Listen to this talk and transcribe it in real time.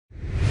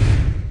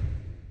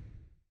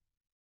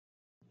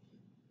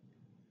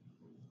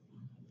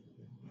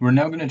We're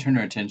now going to turn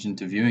our attention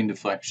to viewing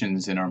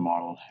deflections in our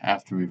model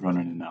after we've run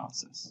an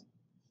analysis.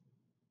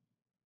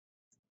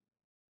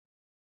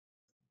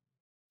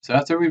 So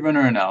after we run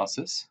our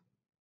analysis,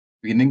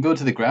 we can then go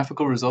to the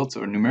Graphical Results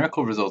or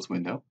Numerical Results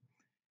window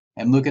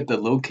and look at the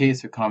load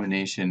case or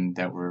combination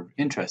that we're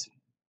interested in.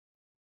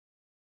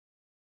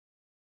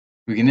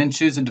 We can then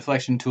choose the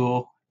Deflection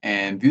Tool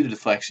and view the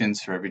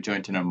deflections for every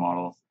joint in our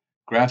model,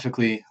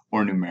 graphically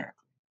or numerically.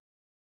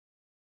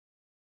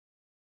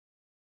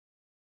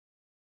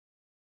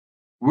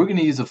 We're going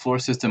to use a floor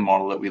system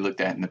model that we looked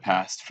at in the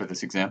past for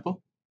this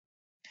example.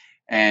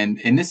 And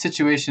in this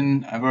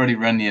situation, I've already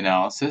run the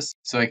analysis,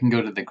 so I can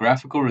go to the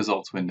Graphical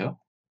Results window.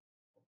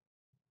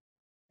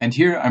 And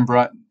here I'm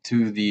brought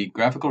to the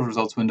Graphical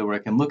Results window where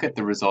I can look at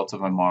the results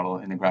of my model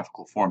in a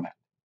graphical format.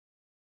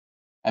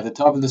 At the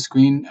top of the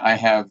screen, I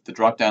have the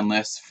drop-down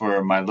list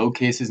for my load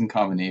cases and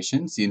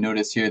combinations. You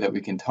notice here that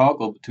we can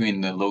toggle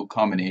between the load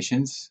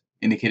combinations,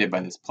 indicated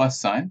by this plus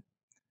sign,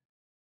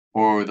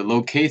 or the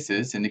load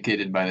cases,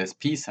 indicated by this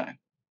P sign.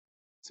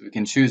 So we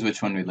can choose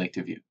which one we'd like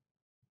to view.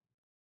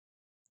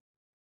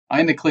 I'm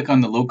going to click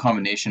on the load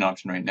combination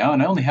option right now,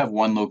 and I only have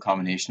one load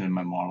combination in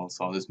my model,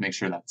 so I'll just make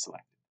sure that's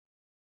selected.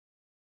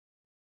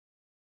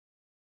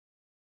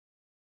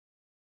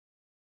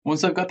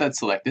 Once I've got that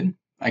selected,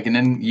 I can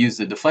then use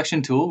the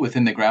Deflection tool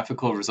within the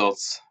Graphical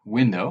Results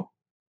window,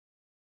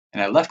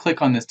 and I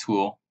left-click on this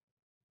tool,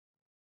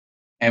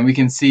 and we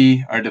can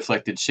see our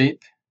deflected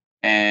shape,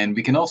 and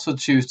we can also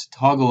choose to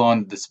toggle on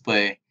the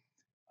display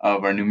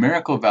of our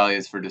numerical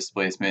values for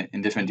displacement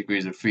in different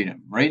degrees of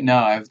freedom. Right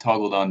now, I've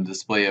toggled on the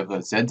display of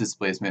a Z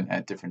displacement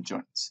at different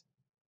joints.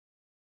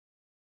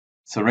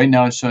 So right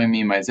now, it's showing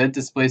me my Z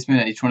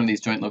displacement at each one of these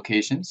joint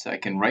locations. I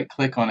can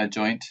right-click on a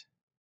joint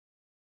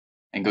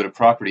and go to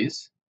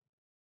Properties.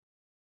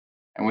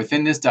 And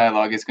within this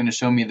dialog, it's going to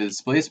show me the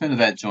displacement of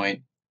that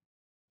joint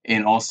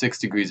in all 6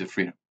 degrees of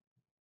freedom.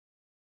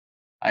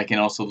 I can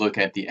also look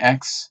at the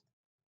X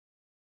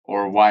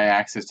or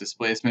Y-axis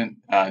displacement.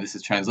 This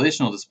is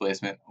translational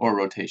displacement or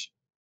rotation.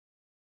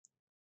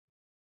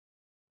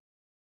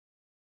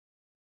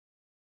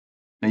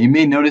 Now you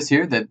may notice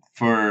here that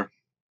for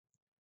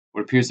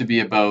what appears to be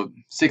about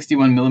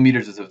 61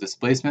 millimeters of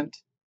displacement,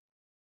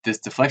 this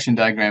deflection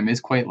diagram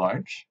is quite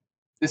large.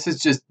 This is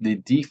just the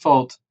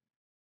default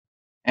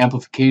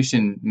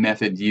amplification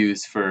method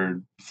used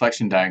for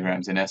deflection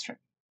diagrams in S-Trim.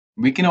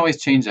 We can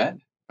always change that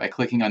by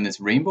clicking on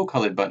this rainbow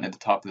colored button at the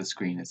top of the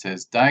screen. It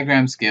says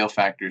Diagram Scale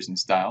Factors and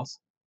Styles.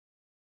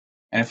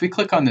 And if we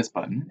click on this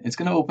button, it's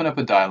going to open up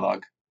a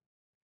dialog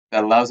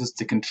that allows us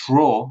to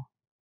control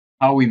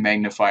how we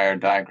magnify our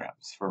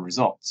diagrams for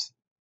results.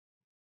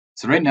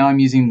 So right now I'm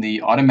using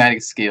the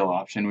automatic scale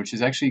option, which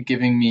is actually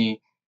giving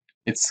me,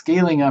 it's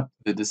scaling up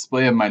the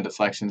display of my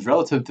deflections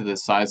relative to the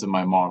size of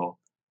my model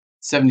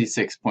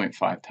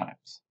 76.5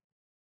 times.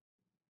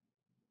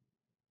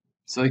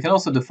 So I can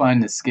also define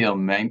the scale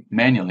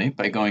manually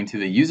by going to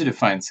the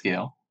user-defined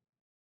scale,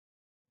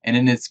 and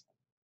then it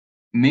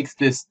makes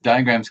this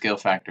diagram scale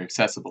factor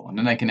accessible, and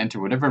then I can enter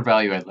whatever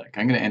value I'd like.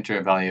 I'm going to enter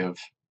a value of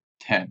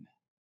 10.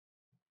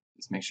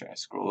 Let's make sure I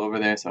scroll over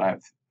there. So I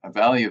have a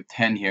value of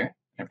 10 here.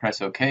 I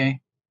press OK,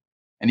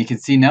 and you can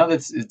see now that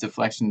this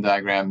deflection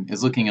diagram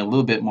is looking a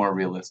little bit more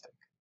realistic.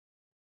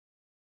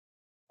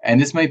 And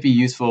this might be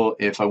useful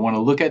if I want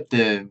to look at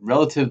the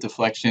relative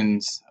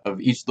deflections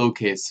of each load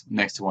case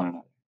next to one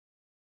another.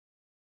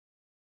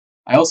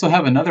 I also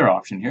have another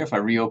option here. If I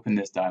reopen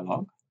this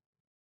dialog,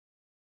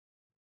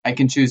 I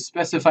can choose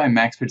Specify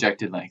Max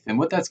Projected Length. And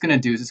what that's going to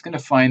do is it's going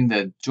to find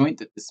the joint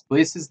that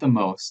displaces the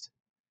most,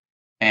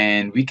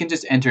 and we can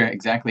just enter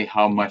exactly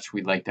how much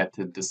we'd like that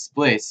to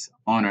displace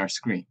on our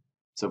screen.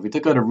 So if we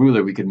took out a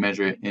ruler, we could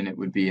measure it, and it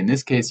would be, in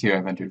this case here,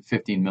 I've entered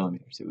 15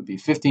 millimeters. It would be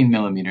 15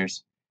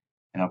 millimeters,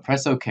 and I'll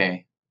press OK.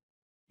 And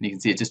you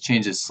can see it just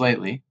changes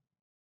slightly.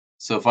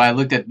 So if I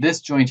looked at this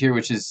joint here,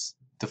 which is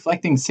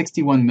deflecting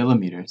 61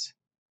 millimeters,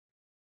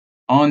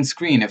 on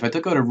screen, if I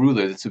took out a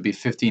ruler, this would be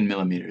 15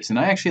 millimeters. And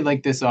I actually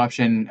like this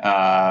option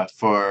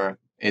for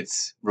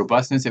its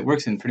robustness. It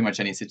works in pretty much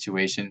any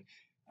situation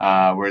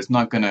where it's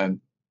not going to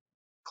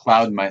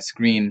cloud my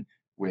screen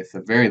with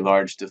a very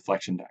large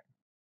deflection diagram.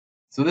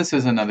 So this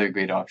is another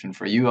great option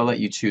for you. I'll let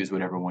you choose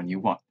whatever one you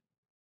want.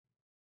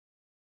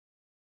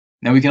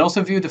 Now we can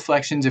also view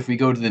deflections if we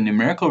go to the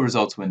Numerical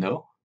Results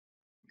window.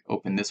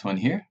 Open this one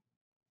here.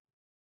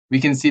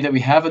 We can see that we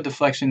have a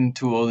deflection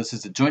tool. This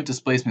is a joint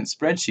displacement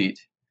spreadsheet,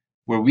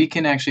 where we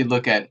can actually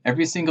look at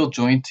every single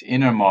joint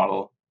in our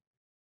model,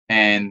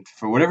 and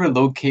for whatever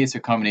load case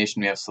or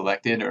combination we have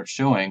selected or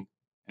showing,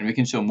 and we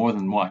can show more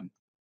than one,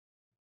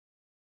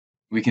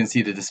 we can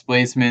see the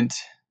displacement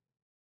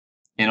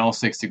in all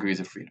 6 degrees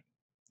of freedom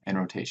and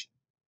rotation.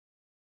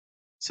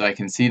 So I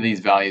can see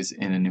these values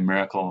in a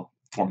numerical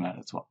format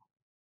as well.